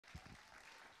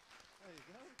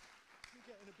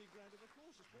getting a big round of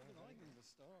applause. It's better than I can even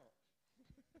start.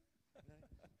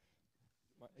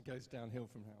 It goes downhill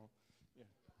from now on. Yeah.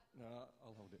 No,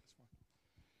 I'll hold it. It's fine.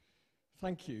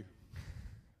 Thank you.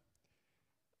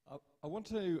 I want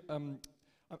to...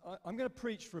 I'm going to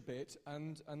preach for a bit,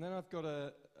 and then I've got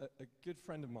a good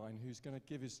friend of mine who's going to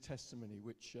give his testimony,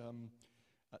 which...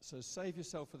 so save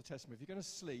yourself for the testimony. If you're going to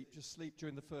sleep, just sleep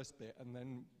during the first bit, and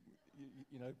then,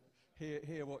 you know,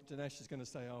 hear what Dinesh is going to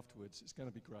say afterwards. It's going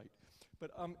to be great. But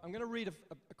I'm going to read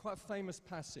a quite famous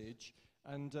passage,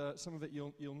 and some of it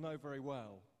you'll know very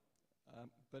well.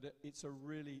 But it's a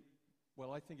really,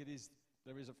 well, I think it is,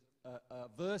 there is a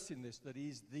verse in this that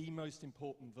is the most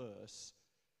important verse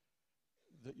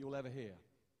that you'll ever hear.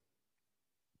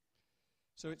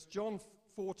 So it's John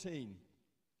 14.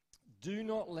 Do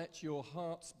not let your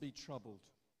hearts be troubled.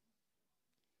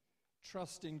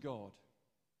 Trust in God.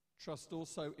 Trust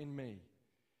also in me.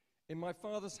 In my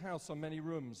Father's house are many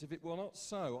rooms. If it were not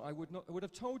so, I would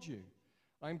have told you.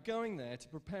 I am going there to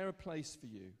prepare a place for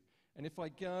you. And if I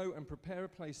go and prepare a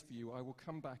place for you, I will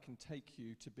come back and take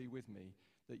you to be with me,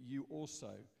 that you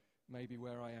also may be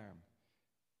where I am.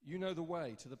 You know the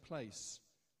way to the place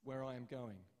where I am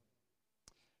going.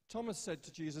 Thomas said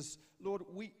to Jesus, Lord,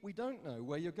 we don't know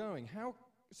where you're going. How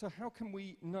can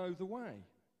we know the way?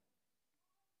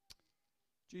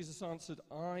 Jesus answered,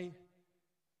 I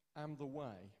am the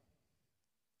way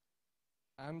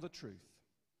and the truth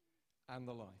and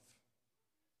the life.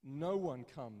 No one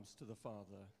comes to the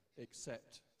Father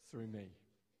except through me.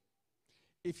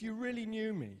 If you really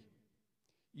knew me,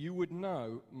 you would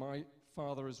know my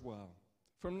Father as well.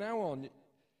 From now on,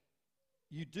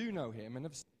 you do know him and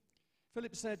have seen.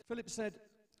 Philip said,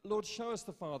 Lord, show us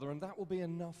the Father, and that will be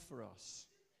enough for us.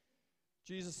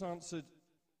 Jesus answered,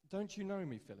 don't you know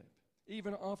me, Philip?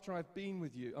 Even after I've been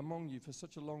with you, among you for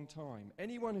such a long time,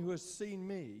 anyone who has seen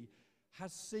me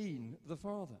has seen the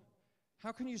Father.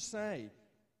 How can you say,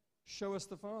 show us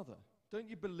the Father? Don't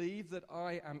you believe that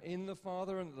I am in the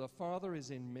Father and that the Father is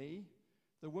in me?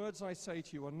 The words I say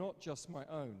to you are not just my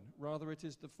own. Rather, it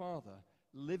is the Father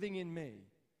living in me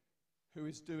who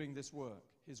is doing this work,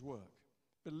 his work.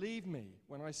 Believe me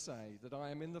when I say that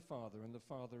I am in the Father and the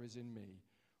Father is in me,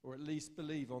 or at least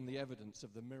believe on the evidence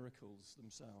of the miracles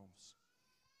themselves.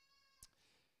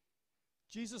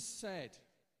 Jesus said,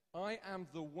 I am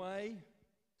the way,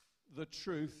 the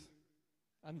truth,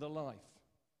 and the life.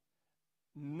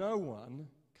 No one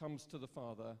comes to the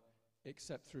Father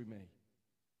except through me.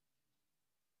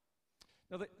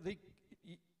 Now,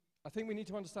 I think we need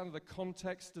to understand the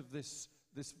context of this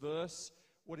verse,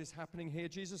 what is happening here.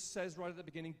 Jesus says right at the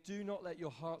beginning, do not let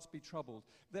your hearts be troubled.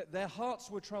 Their hearts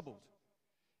were troubled.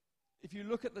 If you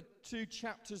look at the 2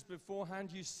 chapters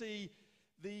beforehand, you see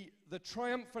the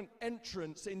triumphant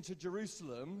entrance into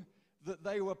Jerusalem that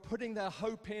they were putting their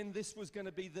hope in. This was going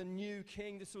to be the new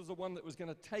king. This was the one that was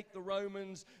going to take the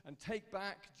Romans and take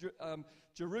back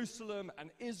Jerusalem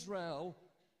and Israel.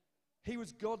 He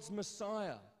was God's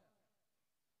Messiah.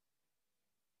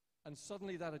 And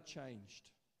suddenly that had changed.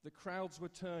 The crowds were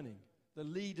turning. The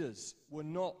leaders were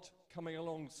not coming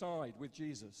alongside with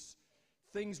Jesus.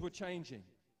 Things were changing.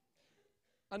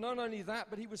 And not only that,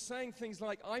 but he was saying things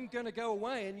like, I'm going to go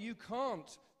away and you can't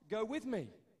go with me.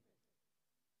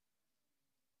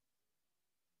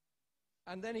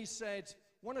 And then he said,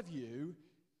 one of you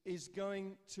is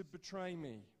going to betray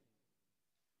me.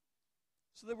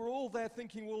 So they were all there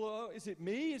thinking, well, is it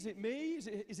me? Is it me?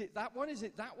 Is it that one? Is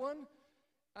it that one?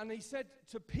 And he said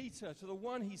to Peter, to the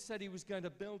one he said he was going to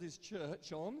build his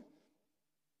church on,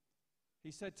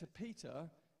 he said to Peter,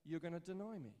 you're going to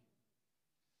deny me.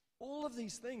 All of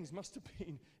these things must have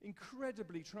been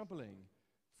incredibly troubling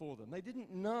for them. They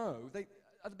didn't know.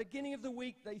 At the beginning of the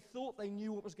week, they thought they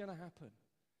knew what was going to happen.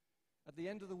 At the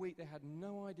end of the week, they had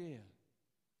no idea.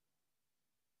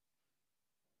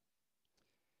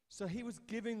 So he was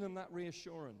giving them that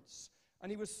reassurance.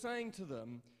 And he was saying to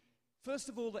them, first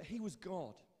of all, that he was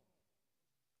God.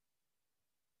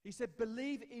 He said,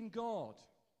 believe in God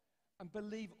and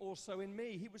believe also in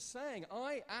me. He was saying,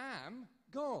 I am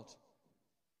God.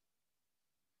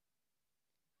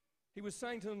 He was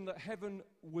saying to them that heaven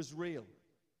was real.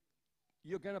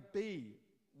 You're going to be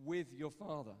with your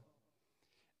Father.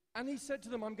 And he said to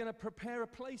them, I'm going to prepare a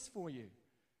place for you.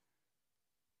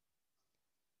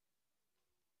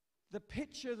 The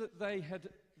picture that they had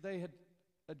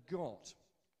got,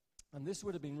 and this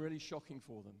would have been really shocking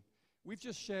for them. We've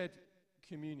just shared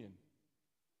communion.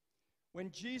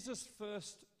 When Jesus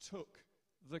first took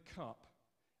the cup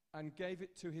and gave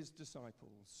it to his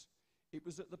disciples, it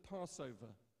was at the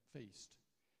Passover feast.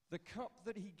 The cup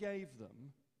that he gave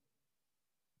them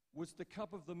was the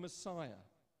cup of the Messiah,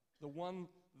 the one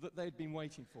that they'd been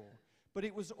waiting for. But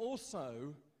it was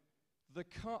also the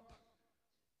cup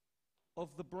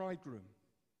of the bridegroom.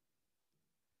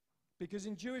 Because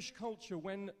in Jewish culture,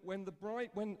 when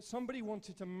somebody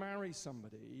wanted to marry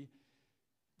somebody,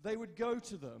 they would go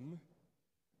to them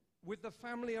with the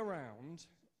family around,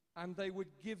 and they would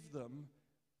give them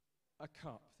a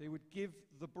cup. They would give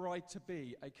the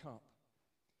bride-to-be a cup.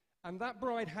 And that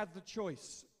bride had the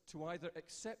choice to either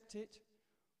accept it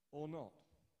or not.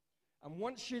 And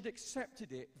once she'd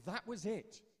accepted it, that was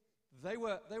it. They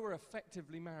were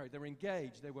effectively married. They were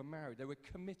engaged. They were married. They were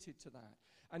committed to that.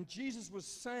 And Jesus was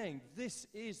saying, this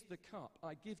is the cup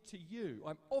I give to you.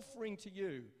 I'm offering to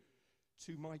you,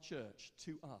 to my church,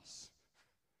 to us.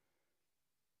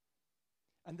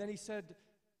 And then he said,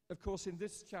 of course, in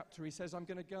this chapter, he says, I'm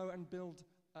going to go and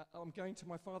I'm going to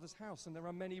my Father's house, and there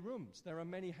are many rooms. There are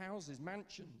many houses,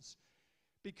 mansions.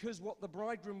 Because what the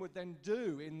bridegroom would then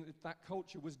do in that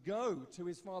culture was go to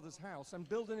his father's house and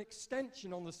build an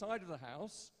extension on the side of the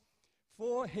house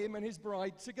for him and his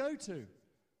bride to go to.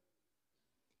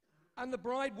 And the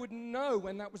bride wouldn't know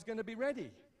when that was going to be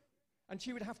ready. And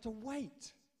she would have to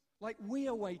wait, like we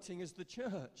are waiting as the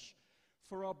church,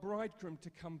 for our bridegroom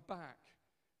to come back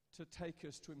to take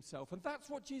us to himself. And that's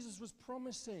what Jesus was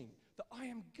promising, that I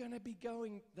am going to be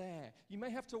going there. You may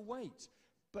have to wait,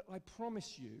 but I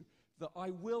promise you that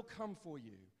I will come for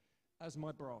you as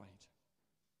my bride.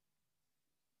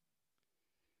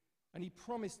 And he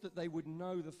promised that they would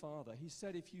know the Father. He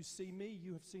said, if you see me,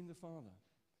 you have seen the Father.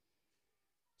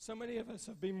 So many of us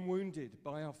have been wounded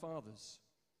by our fathers,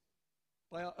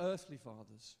 by our earthly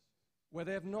fathers,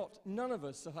 where none of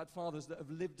us have had fathers that have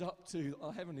lived up to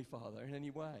our Heavenly Father in any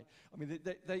way. I mean,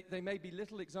 they may be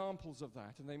little examples of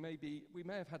that, and we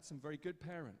may have had some very good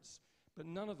parents, but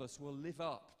none of us will live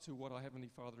up to what our Heavenly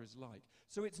Father is like.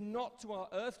 So it's not to our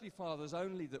earthly fathers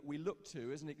only that we look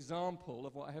to as an example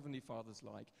of what our Heavenly Father's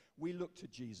like. We look to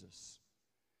Jesus.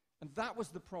 And that was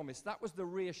the promise. That was the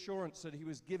reassurance that he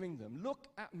was giving them. Look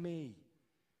at me,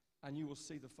 and you will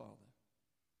see the Father.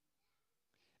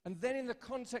 And then in the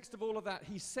context of all of that,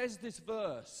 he says this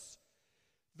verse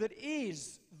that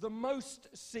is the most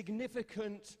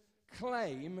significant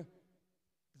claim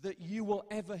that you will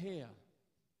ever hear.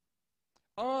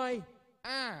 I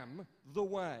am the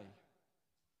way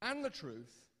and the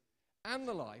truth and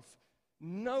the life.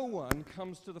 No one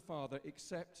comes to the Father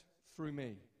except through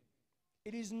me.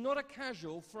 It is not a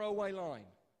casual throwaway line.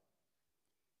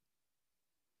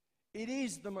 It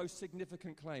is the most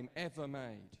significant claim ever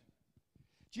made.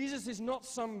 Jesus is not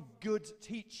some good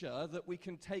teacher that we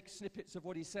can take snippets of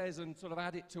what he says and sort of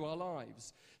add it to our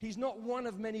lives. He's not one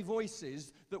of many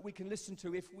voices that we can listen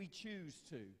to if we choose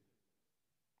to.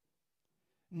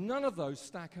 None of those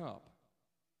stack up.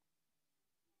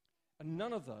 And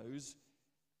none of those,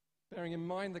 bearing in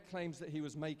mind the claims that he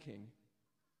was making,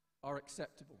 are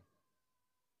acceptable.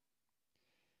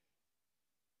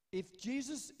 If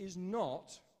Jesus is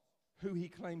not who he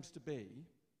claims to be,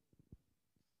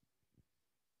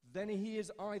 then he is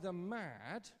either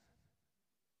mad,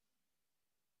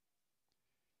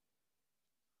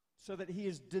 so that he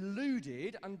is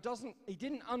deluded and he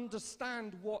didn't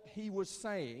understand what he was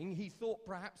saying. He thought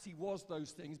perhaps he was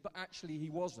those things, but actually he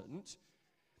wasn't.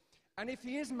 And if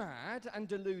he is mad and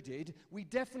deluded, we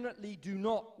definitely do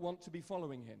not want to be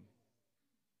following him.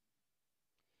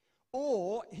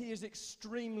 Or he is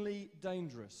extremely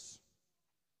dangerous,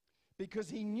 because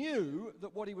he knew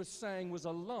that what he was saying was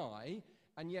a lie,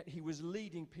 and yet he was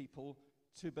leading people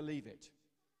to believe it.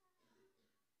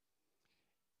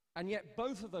 And yet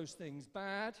both of those things,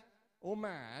 bad or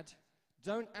mad,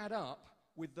 don't add up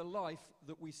with the life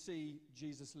that we see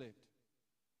Jesus lived.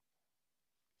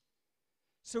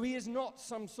 So he is not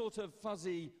some sort of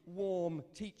fuzzy, warm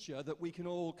teacher that we can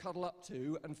all cuddle up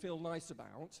to and feel nice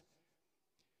about,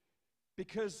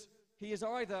 because he is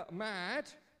either mad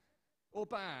or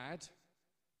bad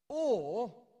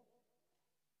or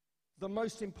the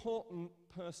most important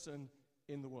person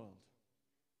in the world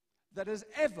that has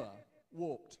ever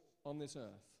walked on this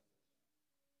earth.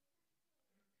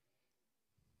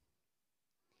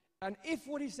 And if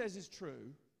what he says is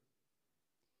true,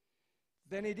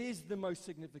 then it is the most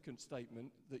significant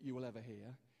statement that you will ever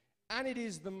hear, and it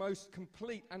is the most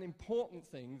complete and important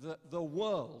thing that the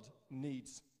world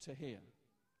needs to hear.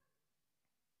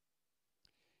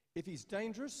 If he's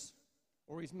dangerous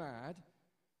or he's mad,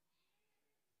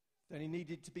 then he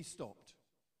needed to be stopped.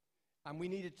 And we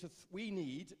need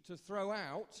to throw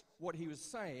out what he was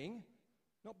saying,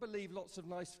 not believe lots of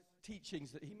nice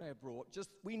teachings that he may have brought.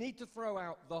 We need to throw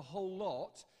out the whole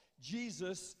lot.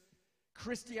 Jesus,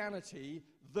 Christianity,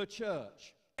 the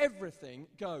church, everything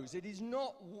goes. It is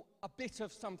not a bit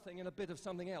of something and a bit of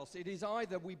something else. It is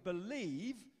either we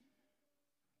believe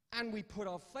and we put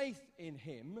our faith in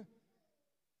him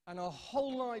and our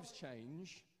whole lives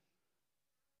change,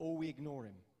 or we ignore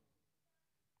him.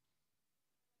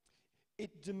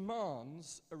 It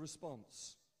demands a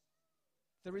response.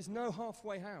 There is no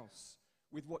halfway house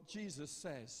with what Jesus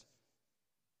says.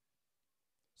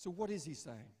 So what is he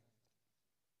saying?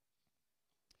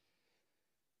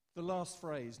 The last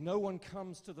phrase, no one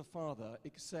comes to the Father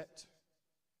except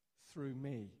through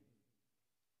me.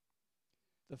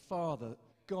 The Father,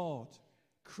 God,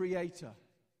 Creator,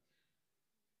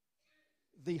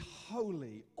 the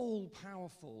holy,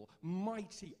 all-powerful,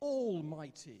 mighty,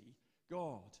 almighty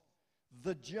God,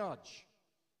 the judge,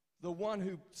 the one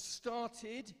who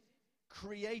started,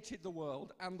 created the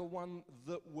world, and the one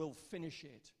that will finish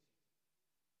it.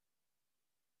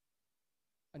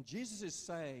 And Jesus is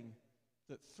saying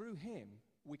that through him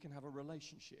we can have a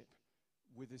relationship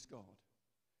with this God.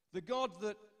 The God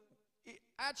that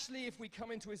actually, if we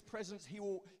come into his presence, he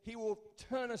will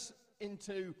turn us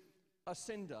into a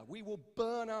cinder. We will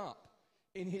burn up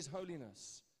in his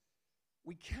holiness.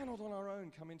 We cannot on our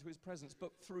own come into his presence,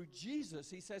 but through Jesus,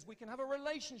 he says, we can have a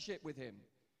relationship with him.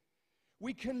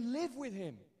 We can live with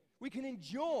him. We can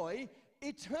enjoy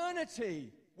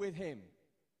eternity with him.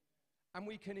 And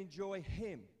we can enjoy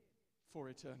him for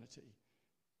eternity.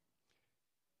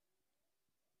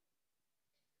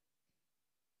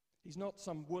 He's not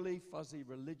some woolly, fuzzy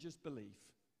religious belief.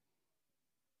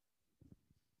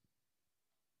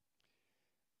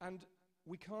 And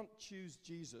we can't choose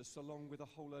Jesus along with a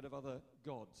whole load of other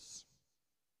gods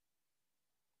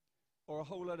or a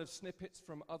whole load of snippets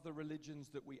from other religions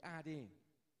that we add in.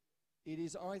 It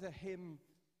is either him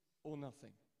or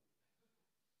nothing.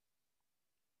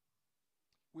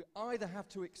 We either have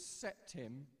to accept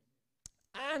him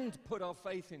and put our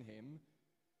faith in him,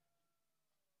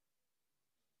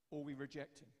 or we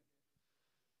reject him.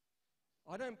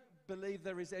 I don't believe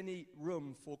there is any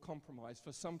room for compromise,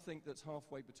 for something that's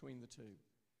halfway between the two.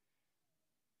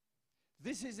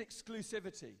 This is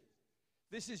exclusivity.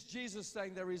 This is Jesus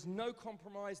saying there is no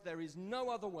compromise, there is no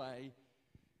other way.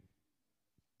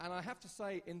 And I have to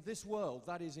say, in this world,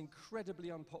 that is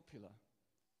incredibly unpopular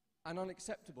and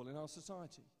unacceptable in our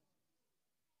society.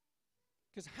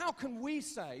 Because how can we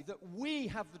say that we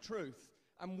have the truth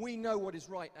and we know what is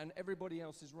right and everybody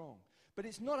else is wrong? But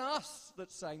it's not us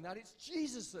that's saying that, it's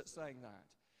Jesus that's saying that.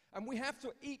 And we have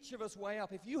to, each of us, weigh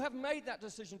up. If you have made that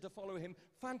decision to follow him,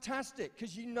 fantastic,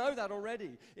 because you know that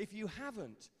already. If you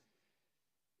haven't,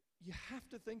 you have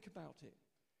to think about it.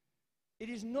 It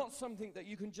is not something that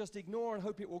you can just ignore and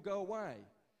hope it will go away,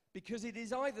 because it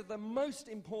is either the most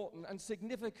important and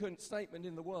significant statement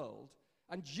in the world,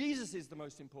 and Jesus is the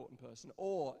most important person,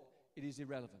 or it is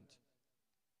irrelevant.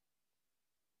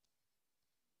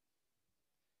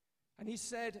 And he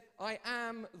said, I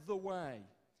am the way.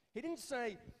 He didn't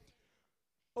say,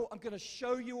 oh, I'm going to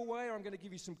show you a way, or I'm going to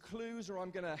give you some clues, or I'm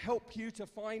going to help you to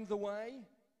find the way,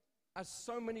 as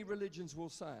so many religions will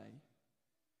say.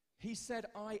 He said,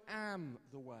 I am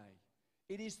the way.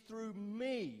 It is through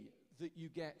me that you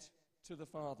get to the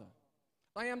Father.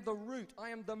 I am the route. I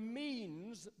am the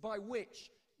means by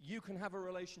which you can have a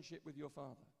relationship with your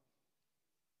Father.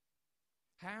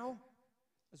 How?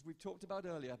 As we've talked about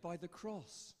earlier, by the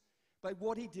cross, by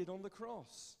what he did on the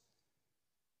cross.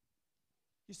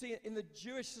 You see, in the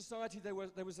Jewish society, there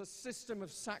was a system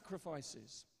of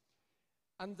sacrifices.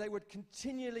 And they would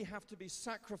continually have to be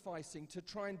sacrificing to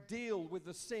try and deal with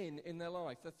the sin in their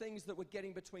life, the things that were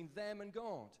getting between them and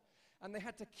God. And they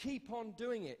had to keep on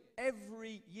doing it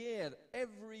every year.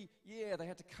 Every year they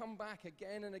had to come back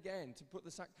again and again to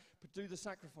do the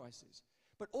sacrifices.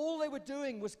 But all they were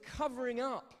doing was covering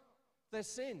up their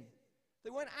sin.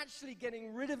 They weren't actually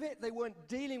getting rid of it. They weren't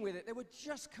dealing with it. They were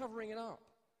just covering it up.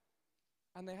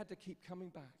 And they had to keep coming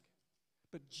back.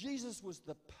 But Jesus was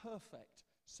the perfect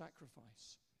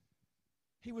sacrifice.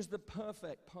 He was the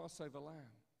perfect Passover lamb.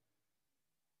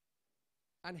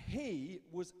 And he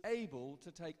was able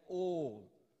to take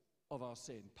all of our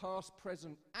sin, past,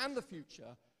 present, and the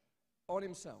future, on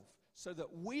himself, so that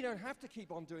we don't have to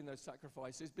keep on doing those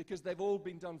sacrifices because they've all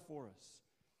been done for us.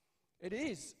 It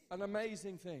is an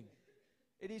amazing thing.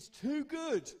 It is too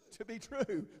good to be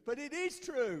true, but it is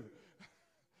true.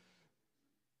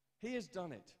 He has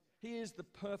done it. He is the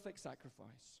perfect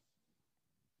sacrifice.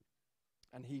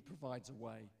 And he provides a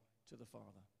way to the Father.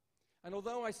 And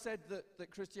although I said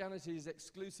that Christianity is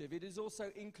exclusive, it is also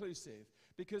inclusive,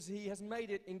 because he has made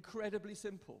it incredibly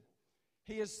simple.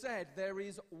 He has said there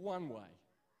is one way,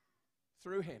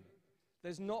 through him.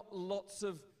 There's not lots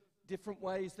of different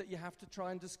ways that you have to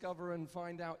try and discover and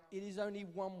find out. It is only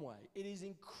one way. It is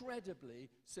incredibly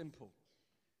simple.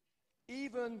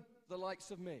 Even the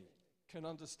likes of me can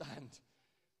understand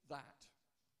that.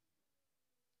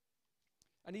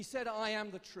 And he said, I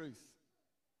am the truth.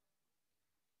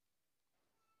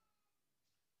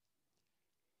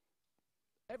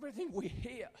 Everything we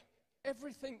hear,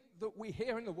 everything that we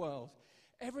hear in the world,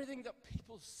 everything that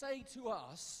people say to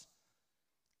us,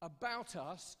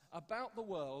 about the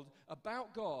world,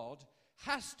 about God,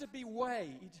 has to be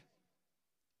weighed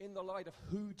in the light of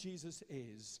who Jesus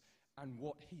is and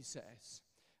what he says.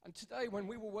 And today when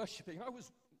we were worshiping,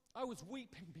 I was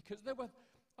weeping because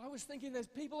I was thinking there's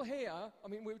people here, I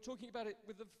mean, we were talking about it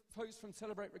with the folks from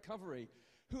Celebrate Recovery,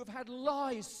 who have had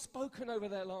lies spoken over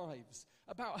their lives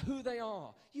about who they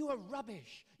are. You are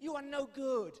rubbish. You are no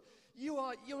good.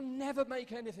 You'll never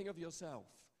make anything of yourself.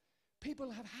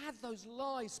 People have had those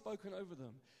lies spoken over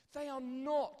them. They are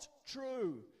not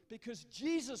true, because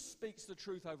Jesus speaks the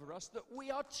truth over us, that we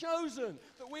are chosen,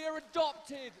 that we are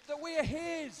adopted, that we are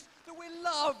his, that we're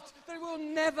loved, that we'll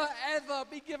never ever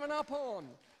be given up on.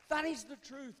 That is the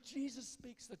truth. Jesus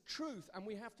speaks the truth, and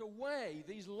we have to weigh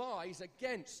these lies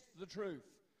against the truth.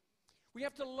 We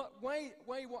have to weigh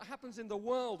what happens in the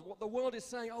world, what the world is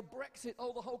saying. Oh, Brexit,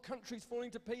 oh, the whole country's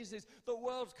falling to pieces. The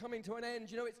world's coming to an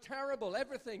end. You know, it's terrible.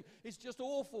 Everything is just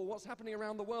awful, what's happening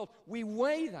around the world. We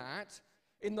weigh that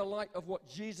in the light of what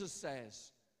Jesus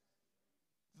says,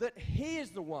 that he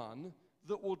is the one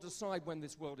that will decide when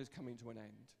this world is coming to an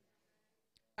end.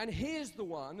 And he is the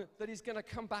one that is going to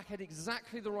come back at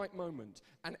exactly the right moment.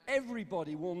 And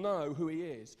everybody will know who he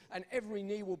is. And every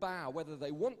knee will bow, whether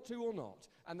they want to or not.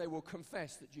 And they will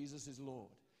confess that Jesus is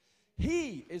Lord.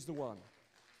 He is the one.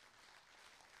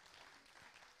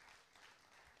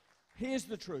 Here's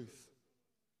the truth.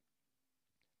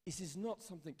 This is not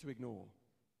something to ignore.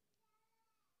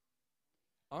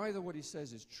 Either what he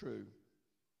says is true,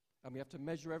 and we have to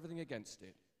measure everything against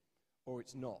it, or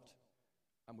it's not,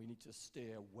 and we need to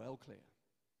steer well clear.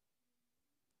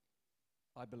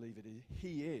 I believe it is.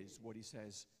 He is what he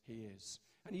says he is.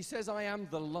 And he says, I am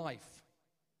the life.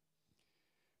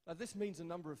 Now, this means a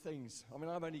number of things. I mean,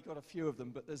 I've only got a few of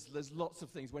them, but there's lots of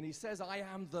things. When he says, I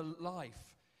am the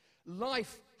life,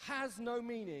 life has no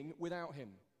meaning without him.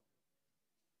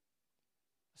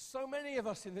 So many of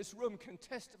us in this room can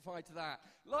testify to that.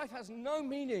 Life has no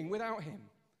meaning without him.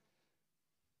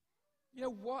 You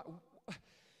know what?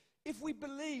 If we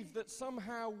believe that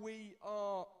somehow we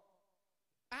are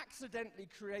accidentally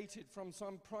created from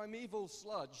some primeval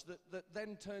sludge that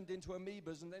then turned into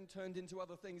amoebas and then turned into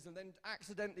other things and then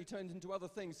accidentally turned into other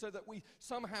things, so that we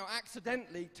somehow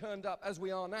accidentally turned up as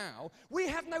we are now, we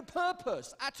have no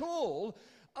purpose at all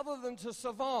other than to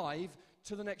survive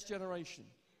to the next generation.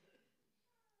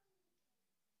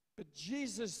 But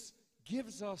Jesus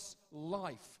gives us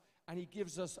life, and he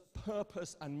gives us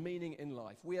purpose and meaning in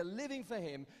life. We are living for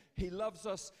him. He loves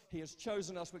us. He has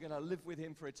chosen us. We're going to live with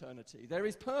him for eternity. There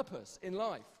is purpose in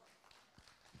life.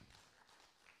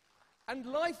 And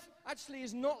life actually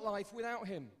is not life without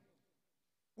him.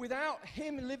 Without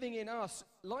him living in us,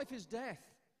 life is death.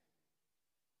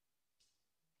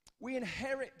 We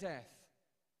inherit death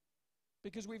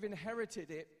because we've inherited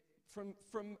it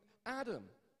from Adam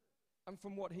and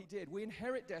from what he did. We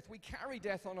inherit death. We carry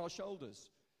death on our shoulders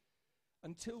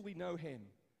until we know him,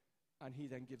 and he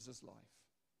then gives us life.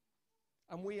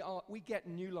 And we get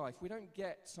new life. We don't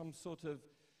get some sort of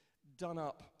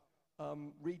done-up,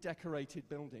 redecorated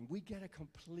building. We get a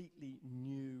completely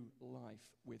new life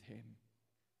with him.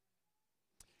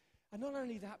 And not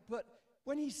only that, but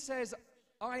when he says,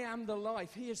 I am the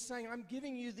life, he is saying, I'm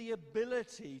giving you the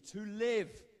ability to live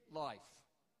life.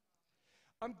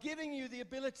 I'm giving you the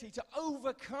ability to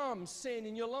overcome sin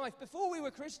in your life. Before we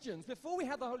were Christians, before we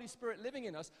had the Holy Spirit living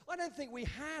in us, I don't think we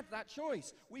had that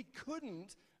choice. We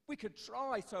could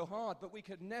try so hard, but we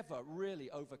could never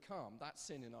really overcome that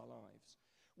sin in our lives.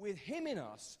 With him in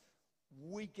us,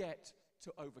 we get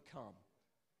to overcome.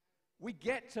 We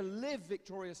get to live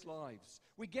victorious lives.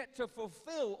 We get to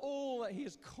fulfill all that he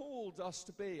has called us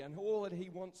to be and all that he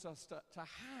wants us to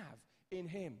have in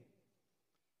him.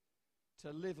 To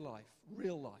live life,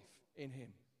 real life in him.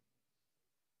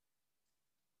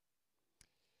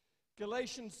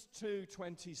 Galatians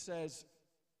 2:20 says,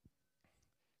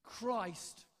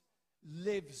 Christ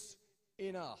lives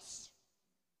in us.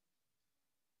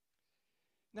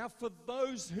 Now, for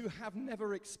those who have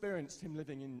never experienced him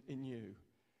living in you,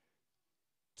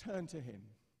 turn to him.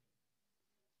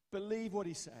 Believe what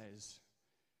he says,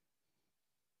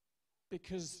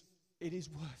 because it is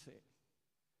worth it.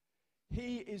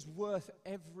 He is worth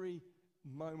every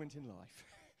moment in life.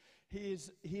 He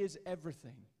is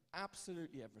everything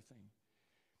absolutely everything.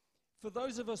 For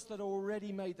those of us that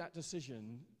already made that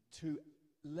decision to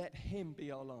let him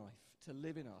be our life, to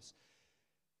live in us,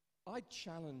 I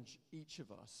challenge each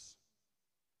of us,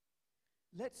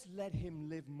 let's let him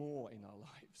live more in our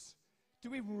lives. Do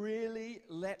we really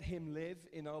let him live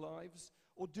in our lives?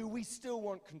 Or do we still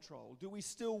want control? Do we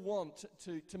still want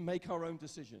to make our own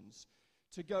decisions?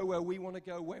 To go where we want to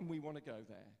go, when we want to go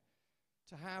there?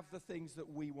 To have the things that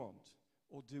we want?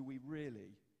 Or do we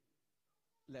really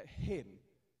let him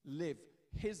live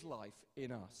his life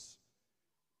in us?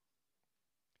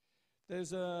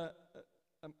 There's a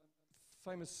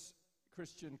famous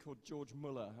Christian called George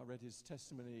Muller. I read his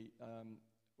testimony,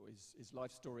 his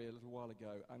life story a little while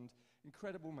ago, and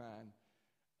incredible man,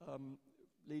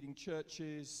 leading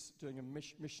churches, doing a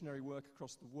missionary work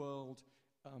across the world,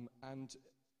 and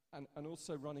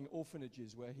also running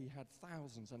orphanages where he had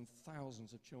thousands and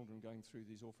thousands of children going through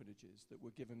these orphanages that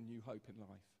were given new hope in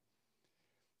life.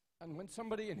 And when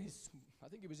somebody I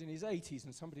think he was in his 80s,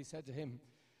 and somebody said to him,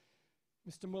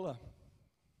 "Mr. Muller,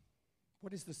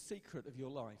 what is the secret of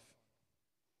your life?"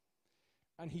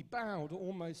 And he bowed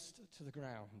almost to the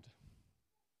ground.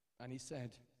 And he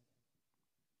said,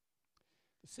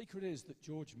 "The secret is that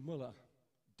George Muller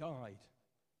died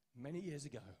many years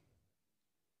ago.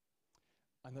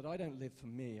 And that I don't live for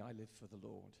me, I live for the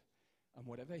Lord. And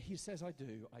whatever he says I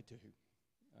do, I do.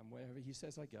 And wherever he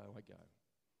says I go, I go."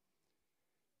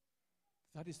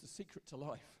 That is the secret to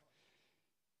life.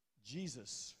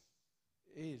 Jesus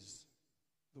is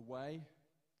the way,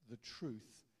 the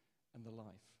truth, and the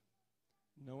life.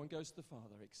 No one goes to the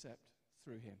Father except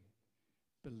through him.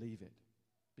 Believe it,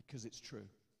 because it's true.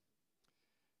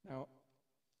 Now,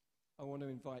 I want to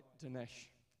invite Dinesh.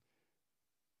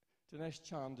 Dinesh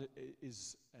Chand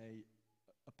is a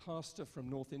pastor from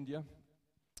North India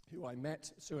who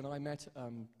Sue and I met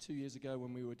 2 years ago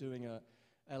when we were doing a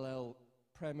LL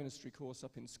prayer ministry course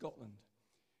up in Scotland.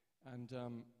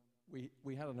 And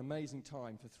we had an amazing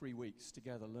time for 3 weeks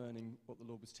together, learning what the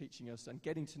Lord was teaching us and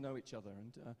getting to know each other.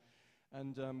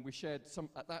 And we shared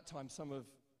at that time some of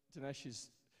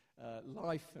Dinesh's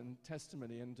life and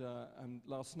testimony. And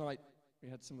last night we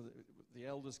had some of the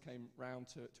elders came round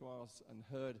to ours and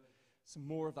heard some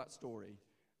more of that story.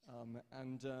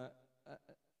 And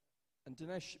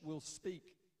Dinesh will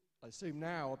speak, I assume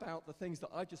now, about the things that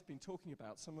I've just been talking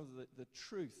about, some of the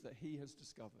truth that he has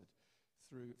discovered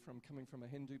from coming from a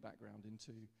Hindu background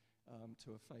into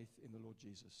to a faith in the Lord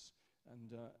Jesus.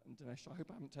 And Dinesh, I hope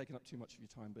I haven't taken up too much of your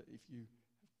time, but if you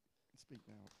can speak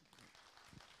now.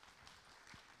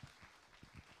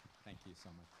 Thank you so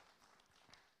much.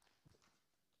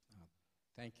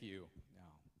 Thank you.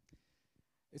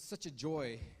 It's such a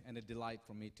joy and a delight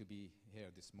for me to be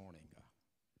here this morning.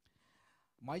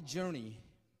 My journey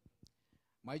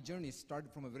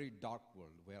started from a very dark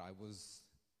world where I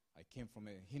came from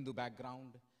a Hindu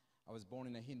background. I was born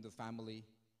in a Hindu family,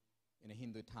 in a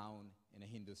Hindu town, in a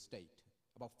Hindu state.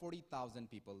 About 40,000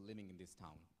 people living in this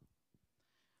town.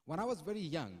 When I was very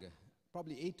young,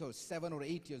 probably 7 or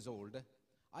 8 years old,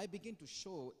 I began to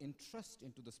show interest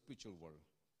into the spiritual world,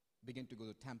 began to go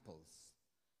to temples.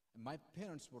 And my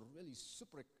parents were really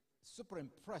super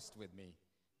impressed with me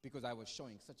because I was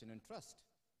showing such an interest.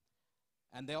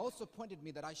 And they also pointed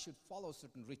me that I should follow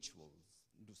certain rituals,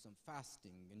 do some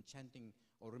fasting and chanting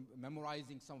or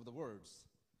memorizing some of the words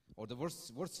or the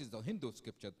verses of Hindu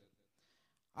scripture.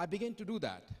 I began to do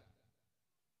that.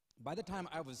 By the time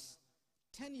I was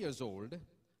 10 years old,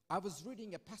 I was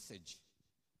reading a passage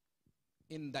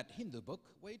in that Hindu book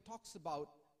where it talks about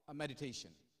a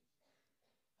meditation.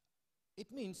 It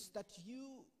means that if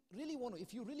you really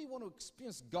want to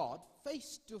experience God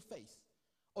face to face,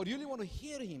 or you really want to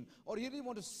hear him, or you really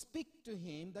want to speak to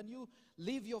him, then you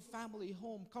leave your family,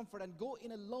 home, comfort, and go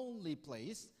in a lonely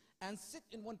place and sit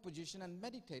in one position and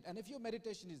meditate. And if your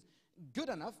meditation is good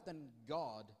enough, then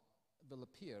God will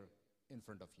appear in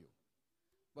front of you.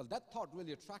 Well, that thought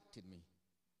really attracted me.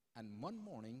 And one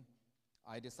morning,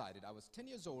 I decided, I was 10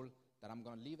 years old, that I'm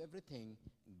going to leave everything,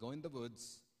 go in the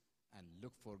woods, and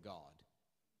look for God.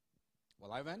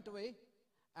 Well, I went away,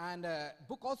 and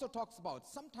book also talks about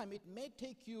sometime it may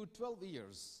take you 12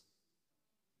 years.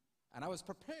 And I was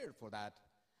prepared for that.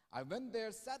 I went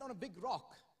there, sat on a big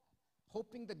rock,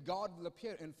 hoping that God will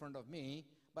appear in front of me,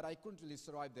 but I couldn't really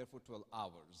survive there for 12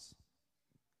 hours.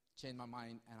 Changed my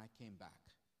mind, and I came back.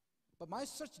 But my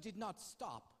search did not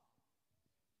stop.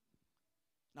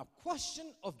 Now,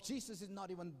 question of Jesus is not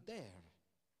even there.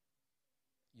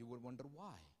 You would wonder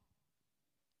why.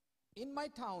 In my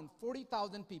town,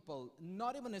 40,000 people,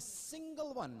 not even a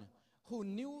single one who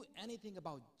knew anything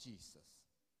about Jesus.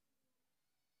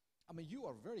 I mean, you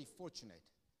are very fortunate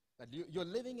That you're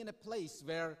living in a place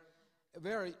where,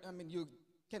 you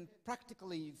can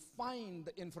practically find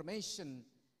the information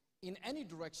in any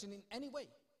direction, in any way,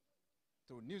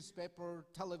 through newspaper,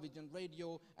 television,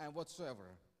 radio, and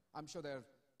whatsoever. I'm sure there are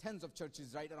tens of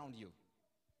churches right around you.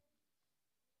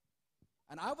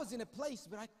 And I was in a place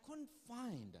where I couldn't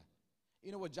find,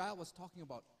 what Jael was talking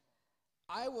about.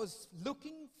 I was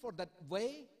looking for that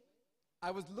way.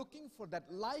 I was looking for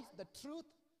that life, that truth.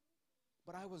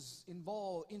 But I was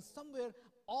involved in somewhere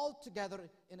altogether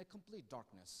in a complete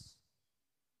darkness.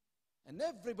 And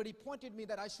everybody pointed me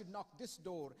that I should knock this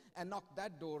door and knock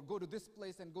that door, go to this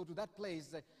place and go to that place,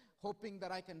 hoping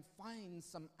that I can find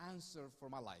some answer for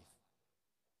my life.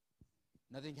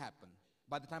 Nothing happened.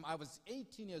 By the time I was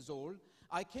 18 years old,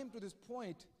 I came to this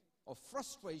point of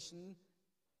frustration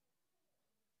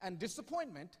and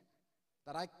disappointment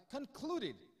that I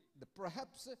concluded that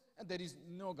perhaps there is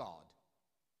no God.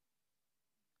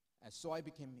 And so I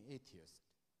became atheist.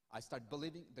 I started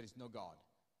believing there is no God.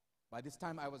 By this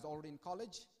time, I was already in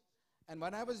college. And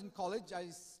when I was in college, I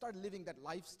started living that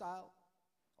lifestyle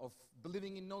of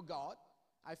believing in no God.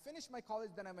 I finished my college,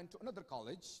 then I went to another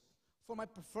college for my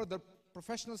further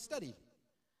professional study.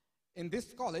 In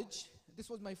this college, this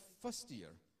was my first year.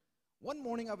 One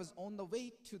morning, I was on the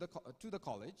way to the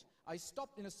college. I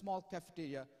stopped in a small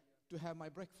cafeteria to have my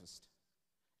breakfast.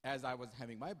 As I was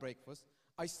having my breakfast,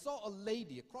 I saw a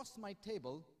lady across my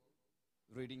table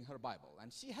reading her Bible.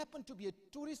 And she happened to be a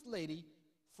tourist lady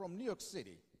from New York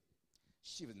City.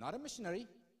 She was not a missionary,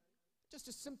 just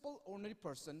a simple, ordinary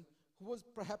person who was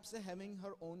perhaps having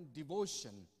her own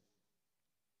devotion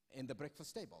in the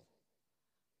breakfast table.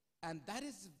 And that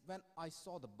is when I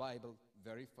saw the Bible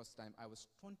very first time. I was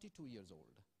 22 years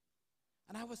old.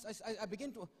 And I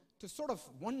began to sort of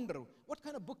wonder, what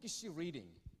kind of book is she reading?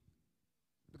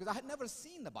 Because I had never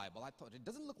seen the Bible. I thought, it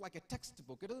doesn't look like a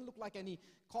textbook. It doesn't look like any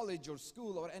college or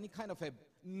school or any kind of a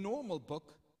normal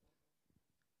book.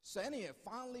 So anyway,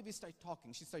 finally we started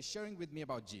talking. She started sharing with me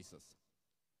about Jesus.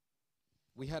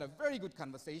 We had a very good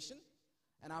conversation.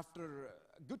 And after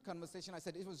a good conversation, I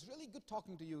said, it was really good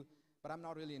talking to you, but I'm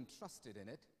not really interested in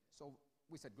it. So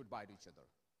we said goodbye to each other.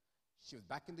 She was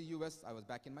back in the U.S. I was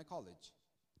back in my college.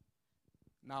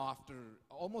 Now, after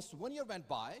almost 1 year went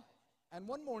by, and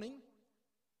one morning,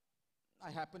 I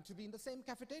happened to be in the same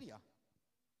cafeteria,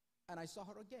 and I saw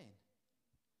her again.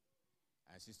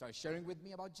 And she started sharing with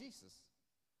me about Jesus.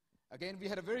 Again, we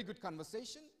had a very good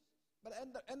conversation, but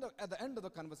at the end of the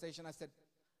conversation, I said,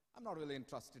 I'm not really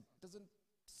interested. It doesn't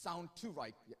sound too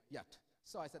right yet.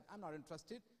 So I said, I'm not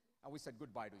interested, and we said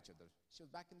goodbye to each other. She was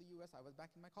back in the U.S., I was back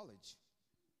in my college.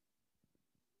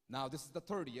 Now, this is the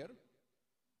third year.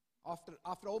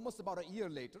 After almost about a year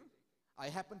later, I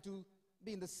happened to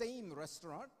be in the same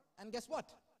restaurant, and guess what?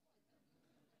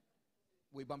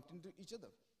 We bumped into each other.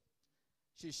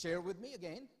 She shared with me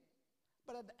again,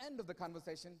 but at the end of the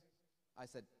conversation, I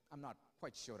said, I'm not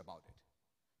quite sure about it.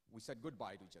 We said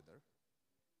goodbye to each other.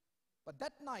 But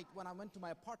that night, when I went to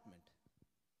my apartment,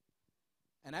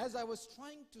 and as I was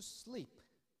trying to sleep,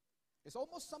 it's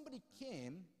almost somebody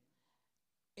came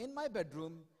in my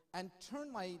bedroom and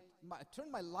turned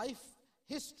my life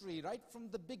history right from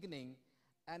the beginning,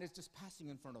 and it's just passing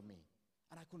in front of me.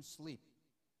 And I couldn't sleep.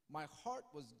 My heart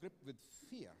was gripped with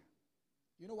fear.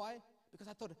 You know why? Because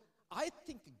I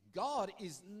think God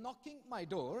is knocking my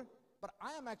door, but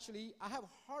I have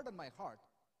hard on my heart.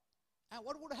 And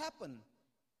what would happen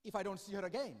if I don't see her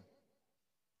again?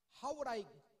 How would I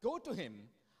go to him?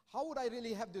 How would I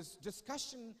really have this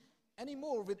discussion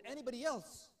anymore with anybody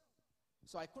else?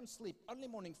 So I couldn't sleep. Early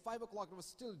morning, 5 o'clock, it was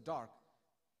still dark.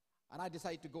 And I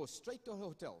decided to go straight to a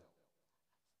hotel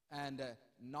and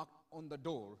knock on the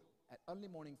door at early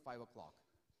morning, 5 o'clock.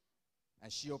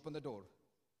 And she opened the door.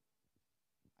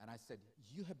 And I said,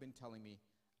 you have been telling me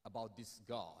about this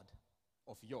God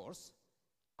of yours.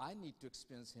 I need to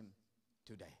experience him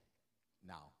today,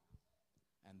 now.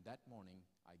 And that morning,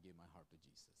 I gave my heart to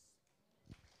Jesus.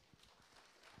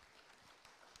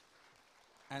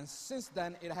 And since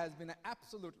then, it has been an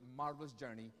absolute marvelous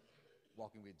journey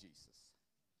walking with Jesus.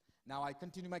 Now I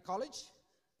continue my college.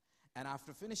 And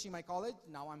after finishing my college,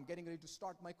 now I'm getting ready to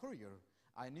start my career.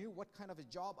 I knew what kind of a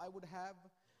job I would have.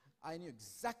 I knew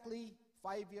exactly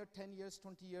 5 years, 10 years,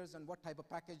 20 years, and what type of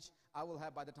package I will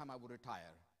have by the time I would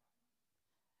retire.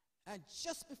 And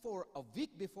just a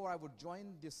week before I would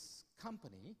join this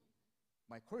company,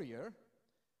 my career,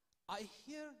 I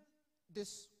hear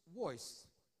this voice.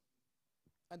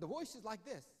 And the voice is like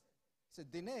this. It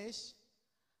said, Dinesh,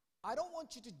 I don't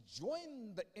want you to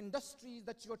join the industry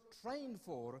that you're trained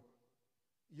for.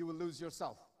 You will lose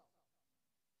yourself.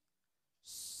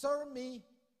 Serve me,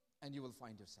 and you will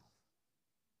find yourself.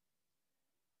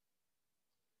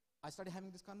 I started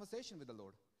having this conversation with the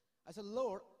Lord. I said,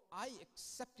 Lord, I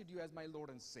accepted you as my Lord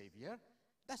and Savior.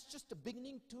 That's just a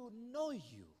beginning to know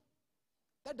you.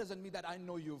 That doesn't mean that I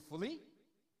know you fully.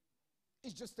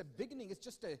 It's just a beginning.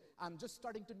 I'm just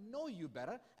starting to know you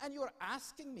better. And you're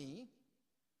asking me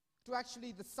to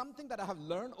actually, something that I have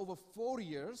learned over 4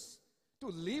 years, to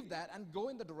leave that and go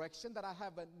in the direction that I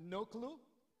have no clue.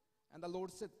 And the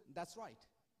Lord said, that's right.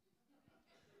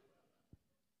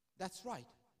 That's right.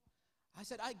 I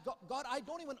said, God, I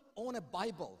don't even own a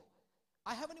Bible.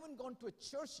 I haven't even gone to a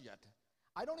church yet.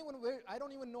 I don't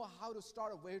even know how to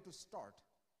start or where to start.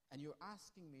 And you're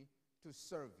asking me to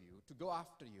serve you, to go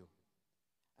after you.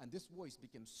 And this voice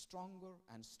became stronger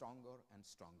and stronger and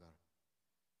stronger.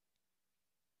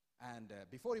 And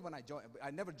before even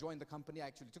I never joined the company. I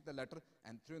actually took the letter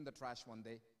and threw in the trash one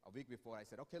day, a week before. I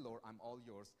said, okay, Lord, I'm all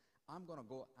yours. I'm going to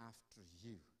go after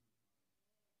you.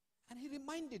 And he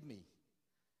reminded me.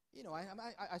 You know,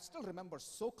 I still remember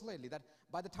so clearly that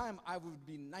by the time I would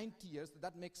be 90 years,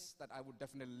 that makes that I would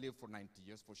definitely live for 90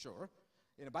 years for sure.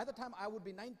 You know, by the time I would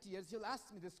be 90 years, he'll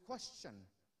ask me this question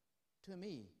to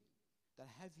me, that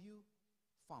have you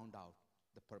found out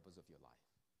the purpose of your life?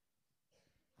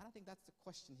 And I think that's the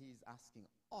question he's asking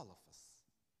all of us.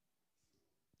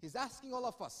 He's asking all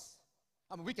of us.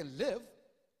 I mean, we can live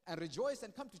and rejoice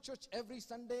and come to church every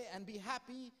Sunday and be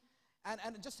happy and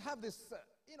just have this,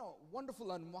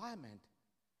 wonderful environment.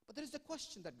 But there is a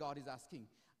question that God is asking.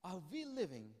 Are we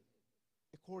living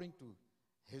according to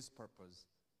his purpose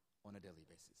on a daily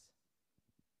basis?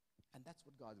 And that's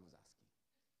what God was asking.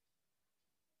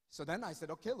 So then I said,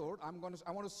 okay, Lord, I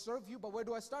want to serve you, but where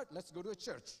do I start? Let's go to a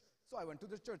church. So I went to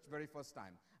the church very first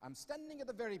time. I'm standing at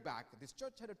the very back. This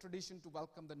church had a tradition to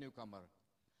welcome the newcomer.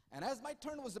 And as my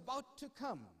turn was about to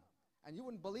come, and you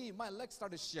wouldn't believe, my legs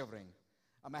started shivering.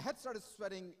 My head started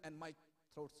sweating, and my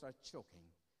throat started choking.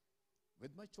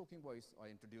 With my choking voice, I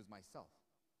introduced myself.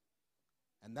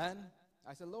 And then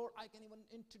I said, Lord, I can't even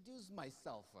introduce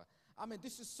myself. I mean,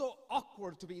 this is so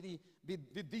awkward to be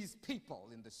with these people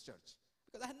in this church.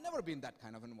 Because I had never been in that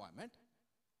kind of environment.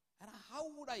 And how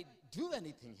would I do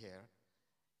anything here?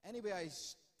 Anyway,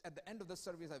 at the end of the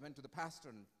service, I went to the pastor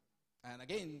and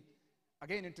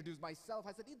again introduced myself.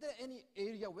 I said, is there any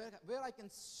area where I can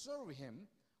serve him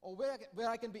or where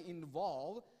I can be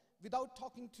involved without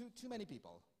talking to too many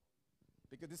people?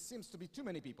 Because this seems to be too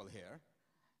many people here.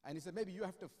 And he said, maybe you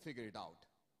have to figure it out.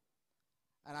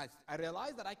 And I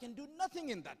realized that I can do nothing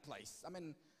in that place. I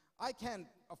mean, I can't,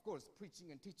 of course,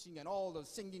 preaching and teaching and all the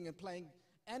singing and playing,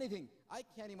 anything. I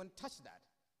can't even touch that.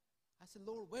 I said,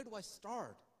 Lord, where do I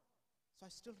start? So I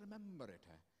still remember it.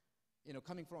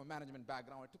 Coming from a management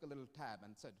background, I took a little tab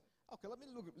and said, okay, let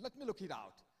me look it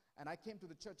out. And I came to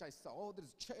the church, I saw,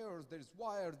 there's chairs, there's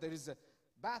wires, there is a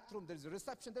bathroom, there's a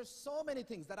reception. There's so many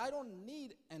things that I don't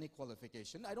need any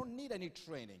qualification. I don't need any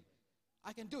training.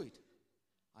 I can do it.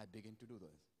 I begin to do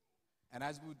this. And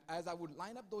as I would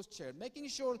line up those chairs, making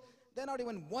sure they're not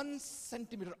even 1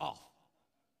 centimeter off,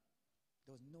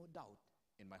 there was no doubt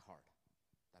in my heart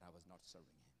that I was not serving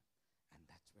him. And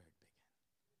that's where it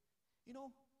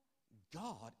began.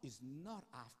 God is not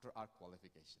after our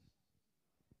qualification.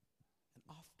 And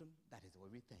often that is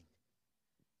what we think.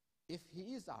 If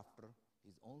he is after,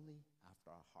 he's only after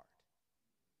our heart.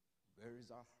 Where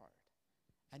is our heart?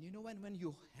 And when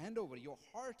you hand over your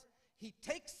heart, he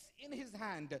takes in his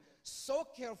hand so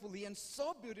carefully and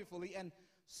so beautifully and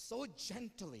so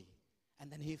gently,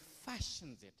 and then he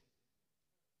fashions it.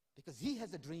 Because he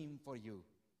has a dream for you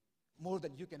more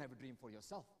than you can have a dream for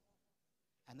yourself.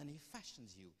 And then he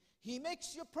fashions you. He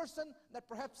makes you a person that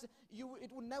perhaps it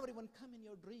would never even come in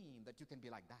your dream that you can be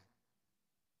like that.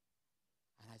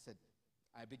 And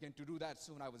I began to do that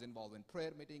soon. I was involved in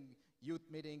prayer meeting, youth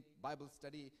meeting, Bible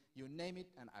study, you name it,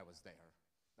 and I was there.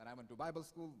 Then I went to Bible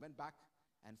school, went back,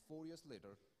 and 4 years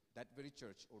later, that very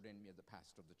church ordained me as the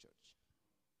pastor of the church.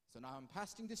 So now I'm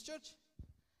pastoring this church.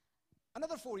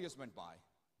 Another 4 years went by.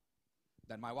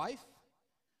 Then my wife,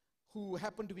 who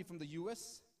happened to be from the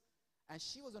U.S., and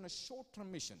she was on a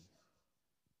short-term mission.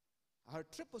 Her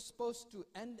trip was supposed to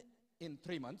end in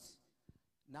 3 months.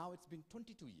 Now it's been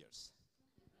 22 years.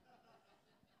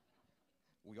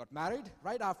 We got married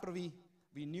right after we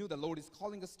knew the Lord is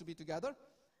calling us to be together.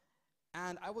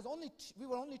 And we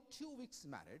were only 2 weeks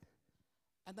married.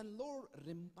 And then Lord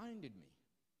reminded me.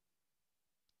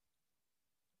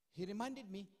 He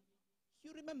reminded me,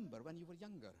 you remember when you were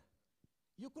younger,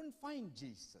 you couldn't find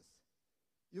Jesus.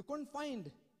 You couldn't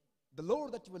find the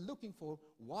Lord that you were looking for.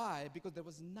 Why? Because there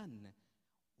was none.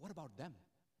 What about them?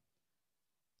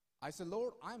 I said,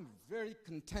 Lord, I'm very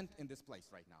content in this place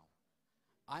right now.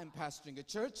 I'm pastoring a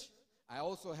church.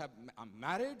 I'm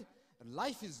married.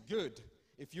 Life is good.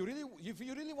 If you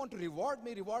really want to reward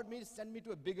me, send me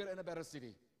to a bigger and a better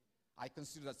city. I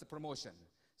consider that's a promotion.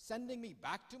 Sending me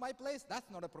back to my place, that's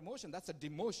not a promotion, that's a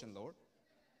demotion, Lord.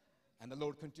 And the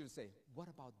Lord continued to say, what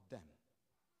about them?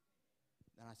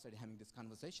 Then I started having this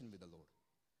conversation with the Lord.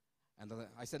 And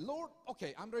I said, Lord,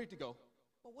 okay, I'm ready to go.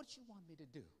 But what do you want me to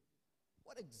do?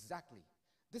 What exactly?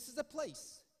 This is a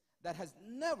place that has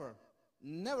never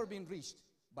been reached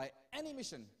by any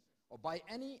mission or by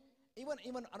any,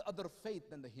 even other faith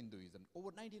than the Hinduism.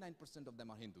 Over 99% of them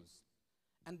are Hindus.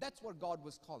 And that's what God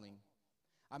was calling.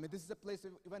 I mean, this is a place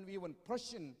when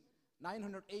Persian,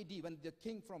 900 AD, when the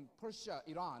king from Persia,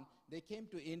 Iran, they came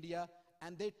to India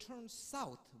and they turned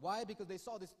south. Why? Because they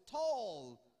saw this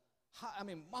tall,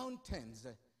 mountains.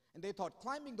 And they thought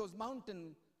climbing those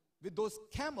mountains with those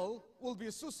camel will be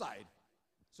a suicide.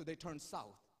 So they turned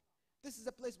south. This is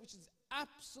a place which is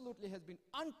absolutely has been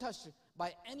untouched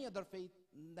by any other faith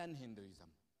than Hinduism.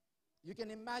 You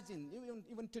can imagine,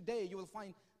 even today, you will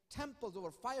find temples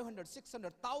over 500,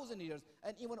 600,000 years,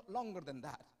 and even longer than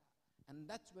that. And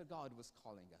that's where God was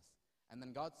calling us. And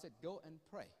then God said, go and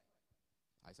pray.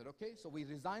 I said, okay. So we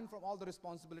resigned from all the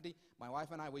responsibility. My wife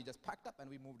and I, we just packed up and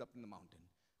we moved up in the mountain.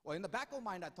 Well, in the back of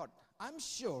my mind, I thought, I'm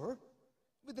sure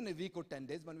within a week or 10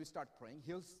 days when we start praying,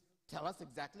 he'll tell us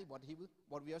exactly what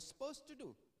we are supposed to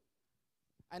do.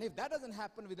 And if that doesn't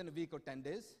happen within a week or 10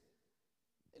 days,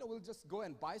 we'll just go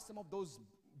and buy some of those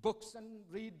books and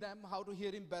read them, how to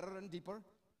hear him better and deeper.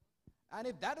 And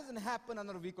if that doesn't happen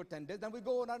another week or 10 days, then we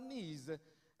go on our knees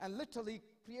and literally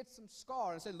create some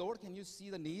scar and say, Lord, can you see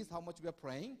the knees, how much we are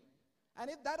praying? And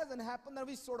if that doesn't happen, then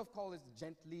we sort of call it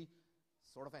gently,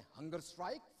 sort of a hunger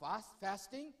strike,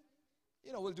 fasting.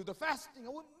 We'll do the fasting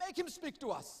and we'll make him speak to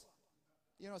us.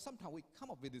 Sometimes we come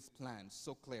up with this plan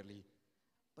so clearly,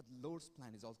 but the Lord's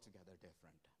plan is altogether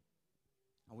different.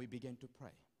 And we begin to pray.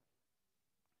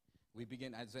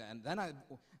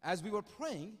 As we were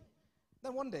praying,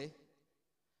 then one day,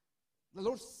 the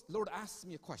Lord asked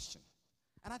me a question.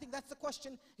 And I think that's the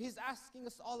question he's asking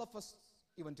us, all of us,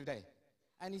 even today.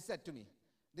 And he said to me,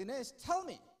 Dinesh, tell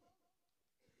me,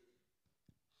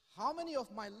 how many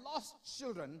of my lost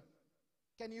children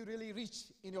can you really reach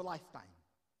in your lifetime?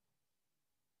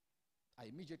 I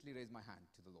immediately raised my hand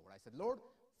to the Lord. I said, Lord,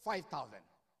 5,000.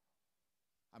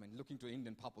 Looking to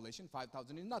Indian population,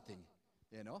 5,000 is nothing,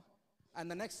 And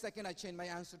the next second, I changed my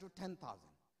answer to 10,000.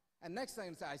 And next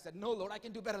time, I said, no, Lord, I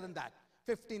can do better than that.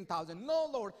 15,000. No,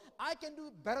 Lord, I can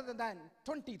do better than that.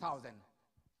 20,000.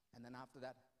 And then after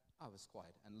that, I was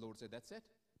quiet. And the Lord said, that's it?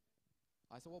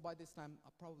 I said, well, by this time, I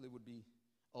probably would be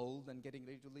old and getting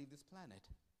ready to leave this planet.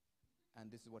 And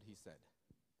this is what he said.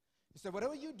 He said,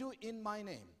 whatever you do in my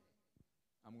name,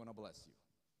 I'm going to bless you.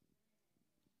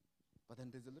 But then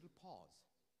there's a little pause.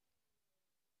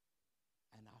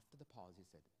 And after the pause, he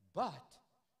said, but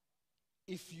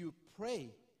if you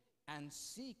pray and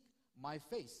seek my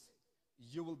face,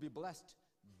 you will be blessed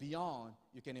beyond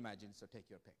you can imagine. So take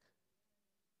your pick.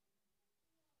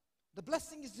 The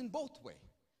blessing is in both ways.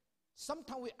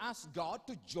 Sometimes we ask God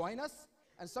to join us,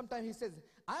 and sometimes he says,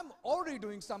 I'm already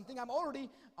doing something. I'm already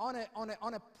on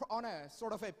a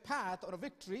sort of a path or a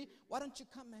victory. Why don't you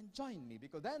come and join me?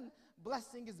 Because then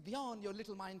blessing is beyond your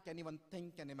little mind can even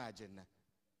think and imagine.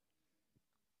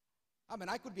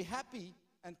 I could be happy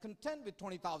and content with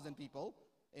 20,000 people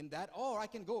in that, or I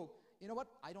can go, you know what?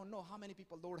 I don't know how many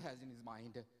people Lord has in his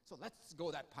mind. So let's go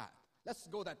that path. Let's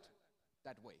go that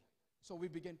way. So we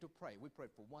begin to pray. We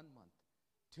prayed for 1 month,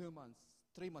 2 months,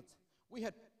 3 months. We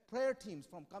had prayer teams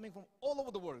coming from all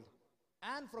over the world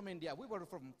and from India. We were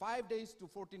from 5 days to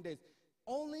 14 days.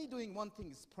 Only doing one thing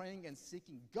is praying and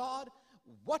seeking God.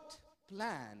 What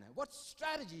plan, what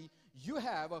strategy you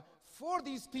have for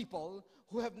these people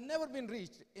who have never been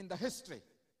reached in the history?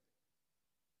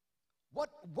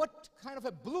 What kind of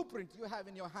a blueprint you have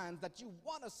in your hands that you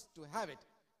want us to have it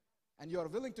and you are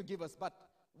willing to give us, but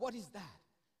what is that?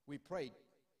 We prayed.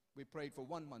 We prayed for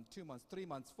 1 month, 2 months, 3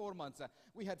 months, 4 months.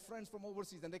 We had friends from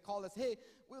overseas and they called us, hey,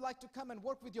 we would like to come and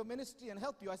work with your ministry and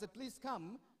help you. I said, please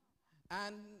come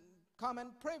and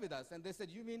pray with us. And they said,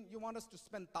 you mean you want us to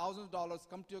spend thousands of dollars,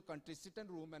 come to your country, sit in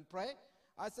a room and pray?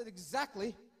 I said,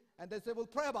 exactly. And they said, we'll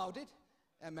pray about it.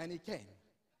 And many came.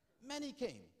 Many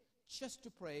came just to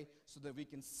pray so that we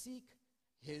can seek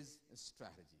his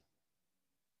strategy.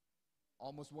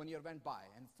 Almost 1 year went by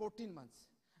and 14 months.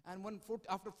 And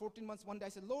after 14 months, one day I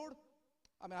said, Lord,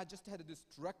 I just had this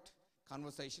direct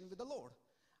conversation with the Lord.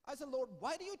 I said, Lord,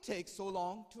 why do you take so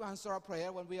long to answer our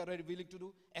prayer when we are already willing to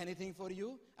do anything for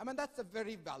you? That's a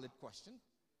very valid question.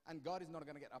 And God is not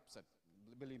going to get upset.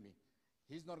 Believe me.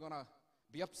 He's not going to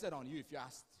be upset on you if you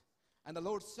asked. And the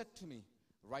Lord said to me,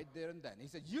 right there and then. He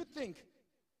said, you think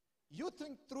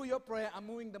through your prayer I'm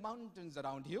moving the mountains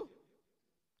around you?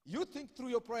 You think through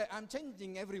your prayer I'm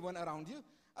changing everyone around you?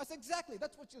 I said, exactly,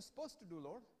 that's what you're supposed to do,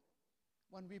 Lord.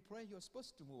 When we pray, you're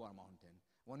supposed to move our mountain.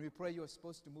 When we pray, you're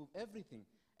supposed to move everything,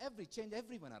 change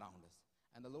everyone around us.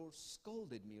 And the Lord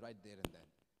scolded me right there and then.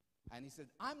 And he said,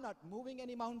 I'm not moving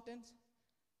any mountains,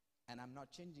 and I'm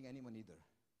not changing anyone either.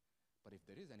 But if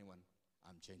there is anyone,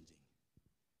 I'm changing.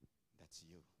 That's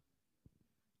you.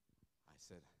 I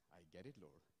said, I get it,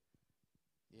 Lord.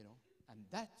 You know, and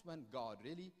that's when God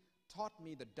really taught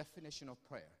me the definition of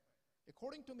prayer.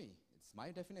 According to me, it's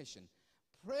my definition.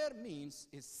 Prayer is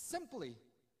simply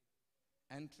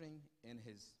entering in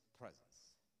his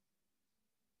presence.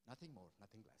 Nothing more,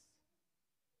 nothing less.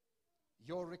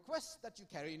 Your request that you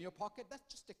carry in your pocket, that's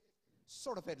just a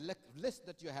sort of a list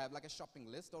that you have, like a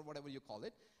shopping list or whatever you call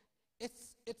it.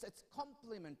 It's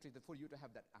complimentary for you to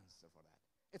have that answer for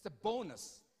that. It's a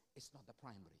bonus. It's not the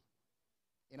primary.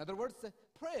 In other words,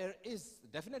 prayer is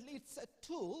definitely, it's a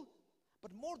tool,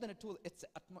 but more than a tool, it's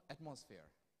an atmosphere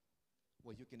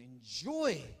where you can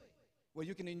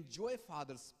enjoy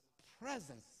Father's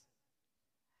presence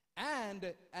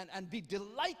and be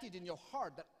delighted in your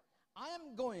heart that I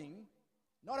am going,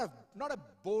 not a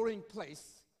boring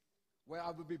place where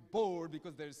I will be bored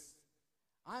because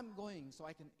I'm going so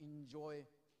I can enjoy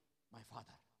my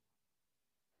Father.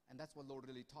 And that's what Lord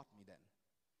really taught me then.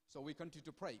 So we continue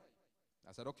to pray.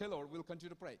 I said, okay, Lord, we'll continue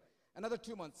to pray. Another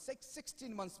 2 months,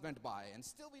 16 months went by, and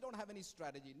still we don't have any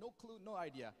strategy, no clue, no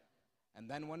idea. And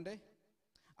then one day,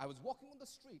 I was walking on the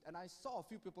street, and I saw a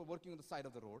few people working on the side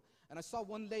of the road, and I saw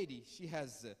one lady.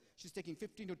 She's taking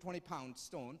 15 to 20 pound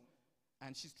stone,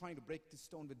 and she's trying to break the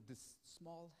stone with this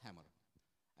small hammer.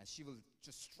 And she will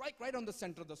just strike right on the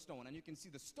center of the stone, and you can see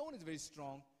the stone is very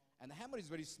strong, and the hammer is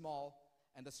very small,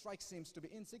 and the strike seems to be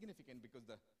insignificant because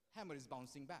the hammer is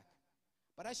bouncing back.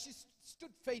 But as she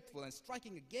stood faithful and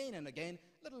striking again and again,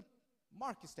 little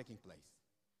mark is taking place.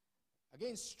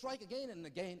 Again, strike again and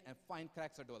again, and fine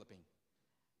cracks are developing.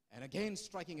 And again,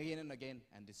 striking again and again,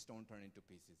 and the stone turned into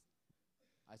pieces.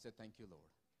 I said, thank you, Lord.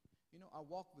 You know, our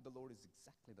walk with the Lord is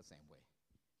exactly the same way.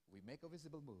 We make a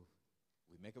visible move.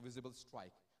 We make a visible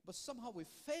strike. But somehow we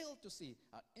fail to see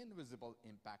an invisible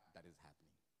impact that is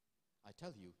happening. I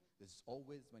tell you, this is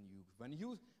always when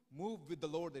you move with the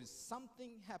Lord, there is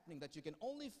something happening that you can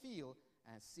only feel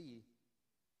and see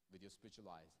with your spiritual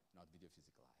eyes, not with your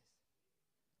physical eyes.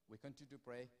 We continued to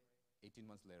pray. 18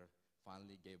 months later,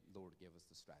 finally, Lord gave us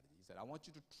the strategy. He said, I want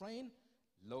you to train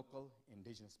local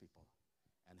indigenous people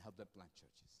and help them plant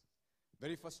churches.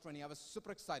 Very first training, I was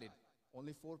super excited.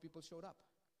 Only 4 people showed up.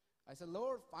 I said,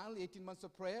 Lord, finally 18 months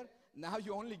of prayer. Now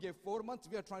you only gave 4 months.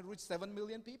 We are trying to reach 7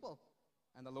 million people.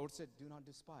 And the Lord said, do not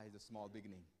despise the small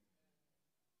beginning.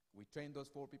 We trained those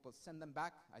 4 people, send them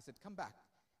back. I said, come back.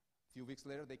 A few weeks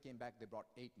later, they came back. They brought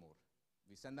 8 more.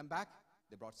 We sent them back.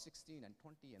 They brought 16 and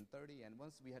 20 and 30. And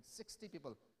once we had 60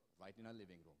 people right in our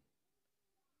living room.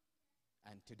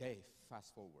 And today,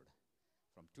 fast forward,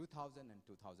 from 2000 and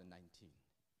 2019,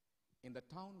 in the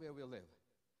town where we live,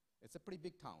 it's a pretty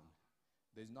big town.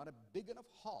 There's not a big enough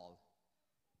hall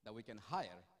that we can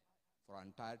hire for our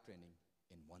entire training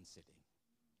in one sitting.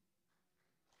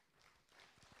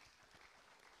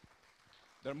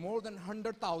 There are more than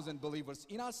 100,000 believers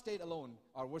in our state alone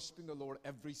are worshiping the Lord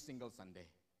every single Sunday.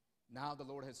 Now the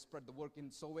Lord has spread the work in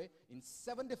Sowe in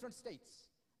 7 different states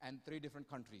and 3 different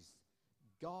countries.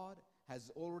 God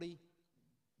has already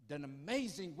done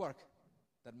amazing work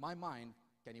that my mind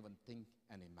can't even think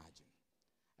and imagine.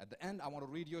 At the end, I want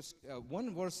to read you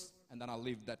one verse, and then I'll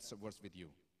leave that verse with you.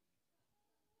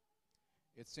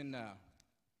 It's in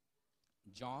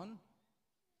John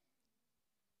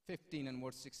 15 and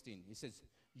verse 16. He says,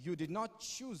 you did not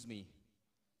choose me,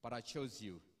 but I chose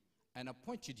you and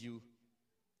appointed you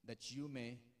that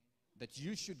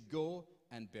you should go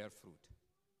and bear fruit,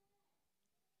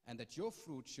 and that your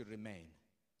fruit should remain,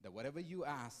 that whatever you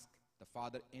ask the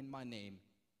Father in my name,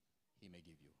 he may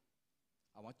give you.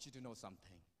 I want you to know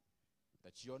something,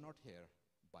 that you're not here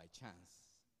by chance.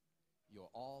 You're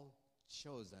all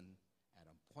chosen and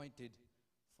appointed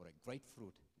for a great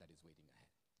fruit that is waiting ahead.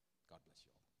 God bless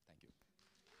you all. Thank you.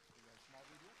 Small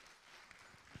video.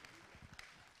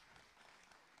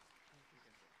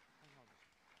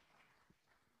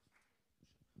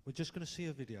 We're just going to see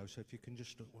a video, so if you can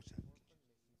just watch that.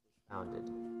 Founded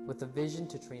with a vision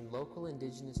to train local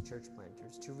indigenous church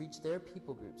planters to reach their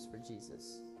people groups for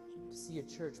Jesus, to see a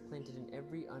church planted in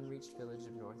every unreached village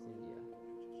of North India.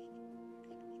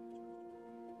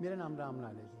 मेरा नाम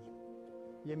रामलाल है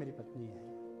जी, ये मेरी पत्नी है।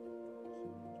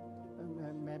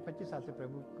 मैं 25 साल से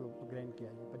प्रभु को ग्रहण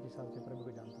किया जी, 25 साल से प्रभु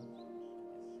को जानता हूँ।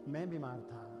 मैं बीमार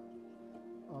था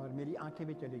और मेरी आंखें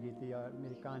भी चली गई थी और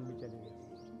मेरे कान भी चले गए थे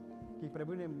कि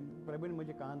प्रभु ने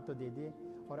मुझे कान तो दे दिए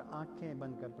और आंखें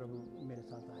बंद कर प्रभु मेरे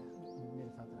साथ आया, मेरे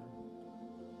साथ रहा।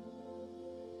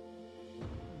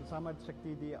 सामर्थ्य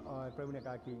शक्ति दी और प्रभु ने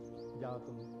कहा कि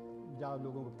जाओ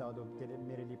लोगों को बता दो तेरे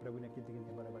मेरे लिए प्रभु ने कितने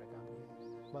कितने बड़े बड़े काम किए।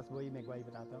 बस वही मैं गवाही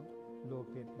बताता हूँ।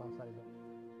 लोग फिर बहुत सारे लोग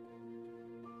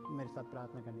मेरे साथ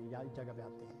प्रार्थना करने इस जगह पे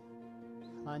आते हैं।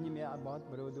 हाँ जी, मैं बहुत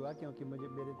विरोध हुआ क्योंकि मुझे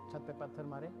मेरे छत पे पत्थर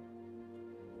मारे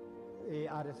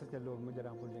RSS के लोग मुझे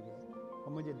रामपुर ले गए और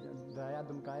मुझे डराया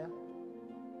धमकाया,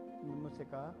 मुझसे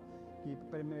कहा कि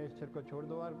परमेश्वर को छोड़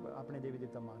दो और अपने देवी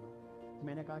देवता मानो।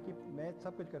 मैंने कहा कि मैं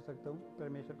सब कुछ कर सकता हूँ,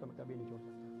 परमेश्वर को मैं कभी नहीं छोड़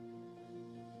सकता।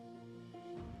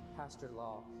 Pastor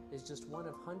Law is just one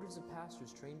of hundreds of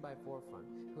pastors trained by Forefront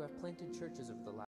who have planted churches over the last